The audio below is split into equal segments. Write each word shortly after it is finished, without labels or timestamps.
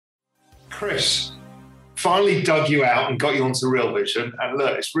Chris, finally dug you out and got you onto Real Vision. And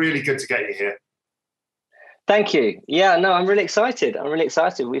look, it's really good to get you here. Thank you. Yeah, no, I'm really excited.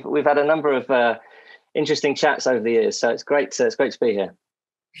 We've had a number of interesting chats over the years, so it's great to be here.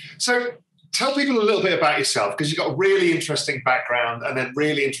 So tell people a little bit about yourself, because you've got a really interesting background and then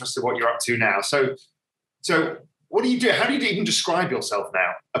really interested in what you're up to now. So what do you do? How do you even describe yourself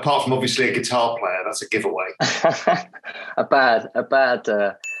now? Apart from obviously a guitar player, that's a giveaway.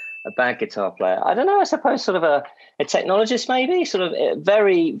 a bad guitar player. I don't know. I suppose sort of a technologist, maybe. Sort of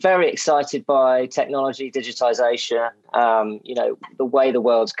very, very excited by technology, digitization. The way the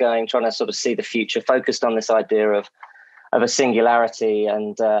world's going, trying to sort of see the future, focused on this idea of a singularity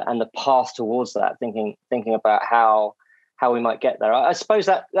and the path towards that. Thinking about how we might get there. I suppose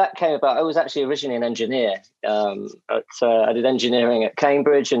that came about. I was actually originally an engineer. I did engineering at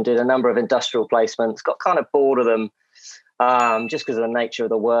Cambridge and did a number of industrial placements. Got kind of bored of them just because of the nature of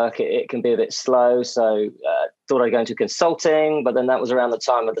the work. It can be a bit slow. So thought I'd go into consulting, but then that was around the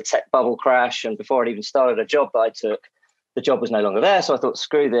time of the tech bubble crash. And before I'd even started a job that I took, the job was no longer there. So I thought,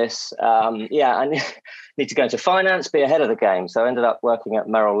 screw this. I need to go into finance, be ahead of the game. So I ended up working at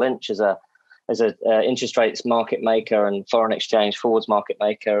Merrill Lynch as a interest rates market maker and foreign exchange forwards market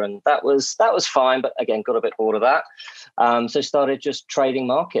maker, and that was fine. But again, got a bit bored of that, so started just trading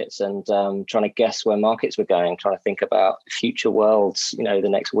markets and trying to guess where markets were going, trying to think about future worlds, the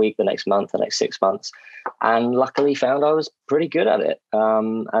next week, the next month, the next 6 months, and luckily found I was pretty good at it.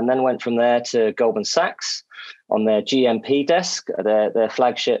 And then went from there to Goldman Sachs on their GMP desk, their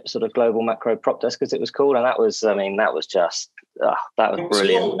flagship sort of global macro prop desk, as it was called, and that was brilliant.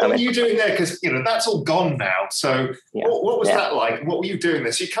 What were you doing there? Because that's all gone now. So what was that like? What were you doing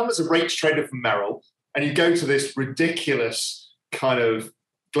there? So you come as a rates trader from Merrill, and you go to this ridiculous kind of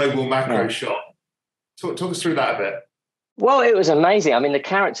global macro shop. Talk us through that a bit. Well, it was amazing. I mean, the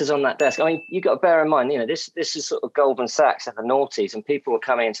characters on that desk. I mean, you've got to bear in mind, this is sort of Goldman Sachs in the noughties, and people were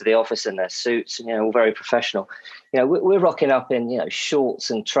coming into the office in their suits and, all very professional. We're rocking up in, shorts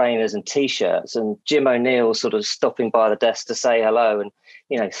and trainers and T-shirts, and Jim O'Neill sort of stopping by the desk to say hello and,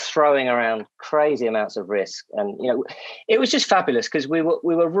 throwing around crazy amounts of risk. And, it was just fabulous because we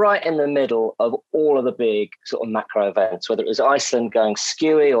were right in the middle of all of the big sort of macro events, whether it was Iceland going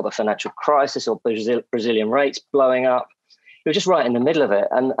skewy or the financial crisis or Brazilian rates blowing up. You're just right in the middle of it,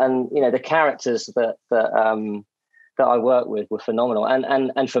 and the characters that I worked with were phenomenal,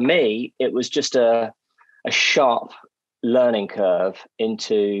 and for me it was just a sharp learning curve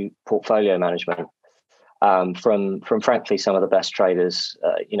into portfolio management from frankly some of the best traders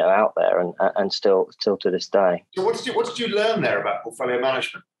out there, and still to this day. So what did you learn there about portfolio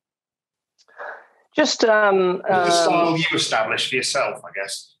management? Just the style you established for yourself, I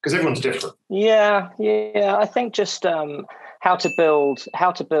guess, because everyone's different. Yeah. I think just how to build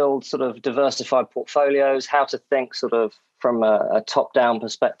sort of diversified portfolios, how to think sort of from a top-down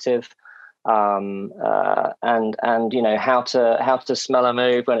perspective, and how to smell a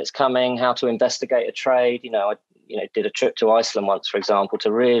move when it's coming, how to investigate a trade. I did a trip to Iceland once, for example,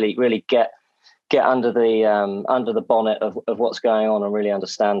 to really get under the bonnet of what's going on and really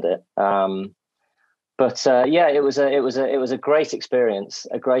understand it. But it was a great experience,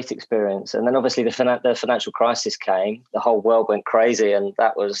 And then obviously the financial crisis came, the whole world went crazy, and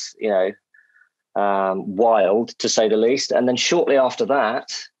that was, wild to say the least. And then shortly after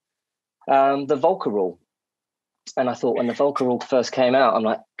that, the Volcker rule. And I thought when the Volcker rule first came out, I'm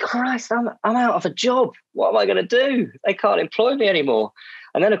like, Christ, I'm out of a job. What am I going to do? They can't employ me anymore.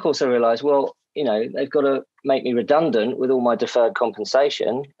 And then of course I realized, well, they've got to make me redundant with all my deferred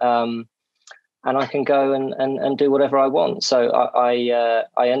compensation. And I can go and do whatever I want. So I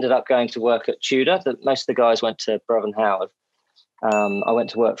ended up going to work at Tudor. Most of the guys went to Brevin Howard. I went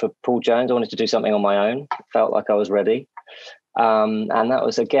to work for Paul Jones. I wanted to do something on my own. Felt like I was ready. And that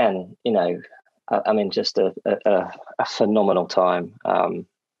was, again, just a phenomenal time.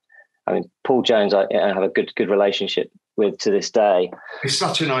 Paul Jones, I have a good relationship with to this day. He's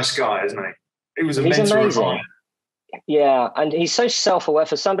such a nice guy, isn't he? He was He's amazing. of mine. Yeah, and he's so self-aware.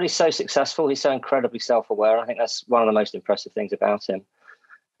 For somebody so successful, he's so incredibly self-aware. I think that's one of the most impressive things about him.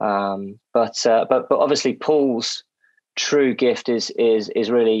 But obviously, Paul's true gift is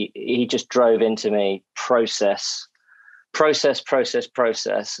really, he just drove into me process,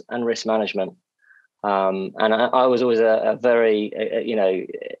 and risk management. And I was always a very,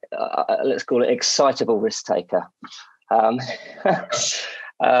 let's call it excitable risk taker.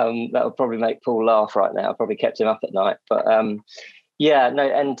 That would probably make Paul laugh right now. I probably kept him up at night, but that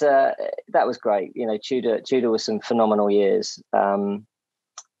was great. Tudor was some phenomenal years, and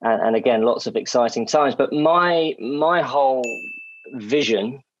again, lots of exciting times. But my whole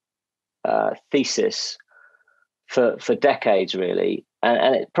vision thesis for decades, really.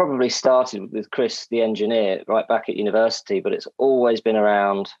 And it probably started with Chris, the engineer, right back at university, but it's always been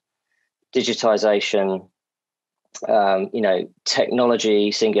around digitization,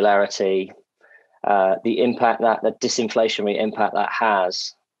 technology, singularity, the impact the disinflationary impact that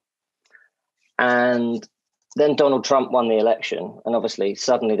has. And then Donald Trump won the election, and obviously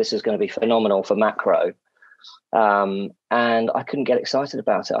suddenly this is going to be phenomenal for macro. And I couldn't get excited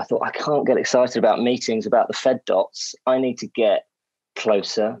about it. I thought, I can't get excited about meetings about the Fed dots. I need to get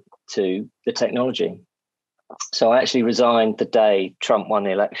closer to the technology. So I actually resigned the day Trump won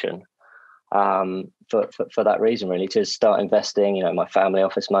the election, for that reason, really, to start investing, my family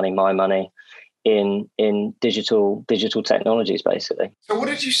office money, my money, in digital technologies, basically. So what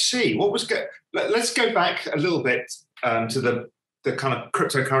did you see? What was let's go back a little bit to the kind of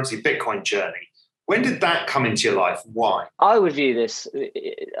cryptocurrency Bitcoin journey. When did that come into your life? Why? I would view this,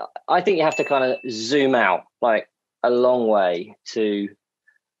 I think you have to kind of zoom out like a long way to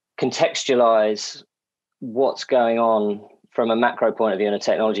contextualize what's going on from a macro point of view and a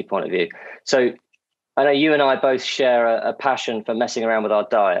technology point of view. So I know you and I both share a passion for messing around with our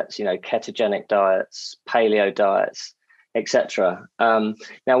diets, ketogenic diets, paleo diets, etc. Now,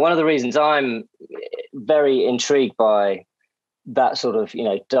 one of the reasons I'm very intrigued by that sort of,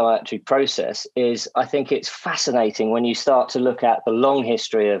 dietary process is I think it's fascinating when you start to look at the long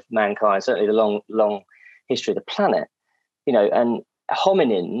history of mankind, certainly the long history of the planet, and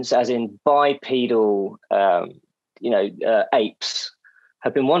hominins, as in bipedal, apes,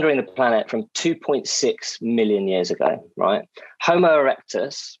 have been wandering the planet from 2.6 million years ago, right? Homo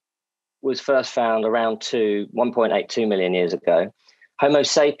erectus was first found around 1.82 million years ago. Homo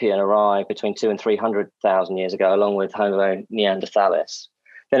sapien arrived between 200,000 and 300,000 years ago, along with Homo neanderthalis.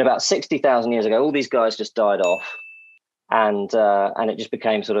 Then about 60,000 years ago, all these guys just died off, and it just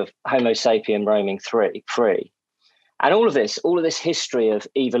became sort of Homo sapien roaming free. And all of this history of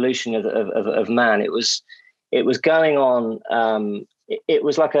evolution of man, it was going on. It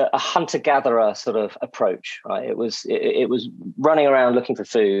was like a hunter-gatherer sort of approach, right? It was running around looking for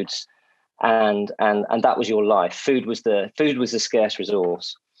foods, and that was your life. Food was the scarce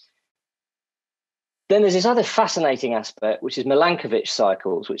resource. Then there's this other fascinating aspect, which is Milankovitch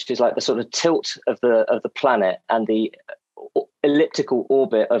cycles, which is like the sort of tilt of the planet and the elliptical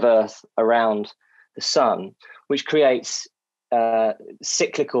orbit of Earth around the sun, which creates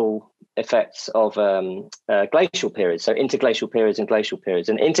cyclical effects of glacial periods. So interglacial periods and glacial periods.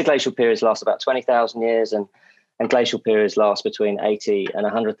 And interglacial periods last about 20,000 years, and glacial periods last between 80 and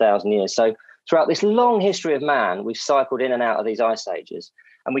 100,000 years. So throughout this long history of man, we've cycled in and out of these ice ages.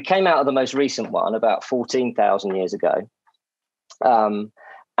 And we came out of the most recent one about 14,000 years ago.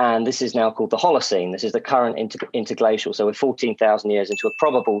 And this is now called the Holocene. This is the current interglacial. So we're 14,000 years into a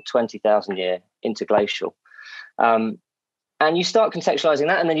probable 20,000 year interglacial. And you start contextualizing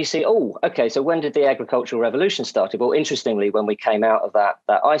that, and then you see, oh, okay, so when did the agricultural revolution start? Well, interestingly, when we came out of that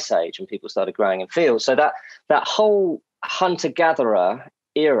ice age and people started growing in fields. So that whole hunter-gatherer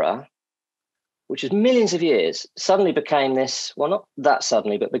era, which is millions of years, suddenly became this, well, not that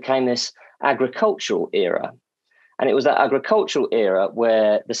suddenly, but became this agricultural era. And it was that agricultural era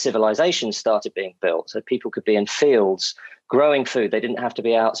where the civilizations started being built. So people could be in fields growing food. They didn't have to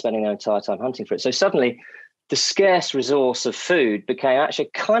be out spending their entire time hunting for it. So suddenly the scarce resource of food became actually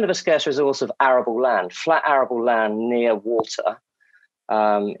kind of a scarce resource of arable land, flat arable land near water.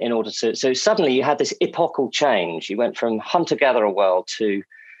 So suddenly you had this epochal change. You went from hunter-gatherer world to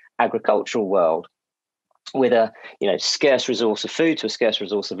agricultural world with a scarce resource of food to a scarce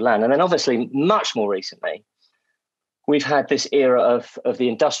resource of land. And then obviously much more recently, we've had this era of the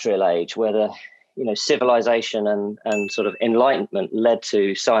industrial age where the civilization and sort of enlightenment led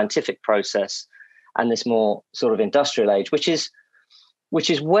to scientific process, and this more sort of industrial age, which is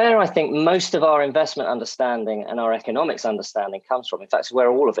where I think most of our investment understanding and our economics understanding comes from. In fact, it's where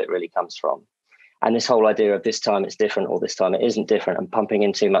all of it really comes from. And this whole idea of this time it's different or this time it isn't different, and pumping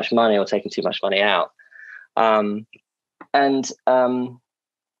in too much money or taking too much money out.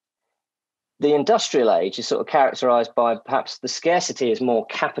 The industrial age is sort of characterized by perhaps the scarcity is more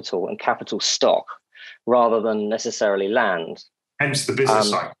capital and capital stock rather than necessarily land. Hence the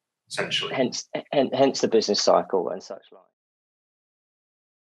business cycle, essentially. Hence the business cycle and such like.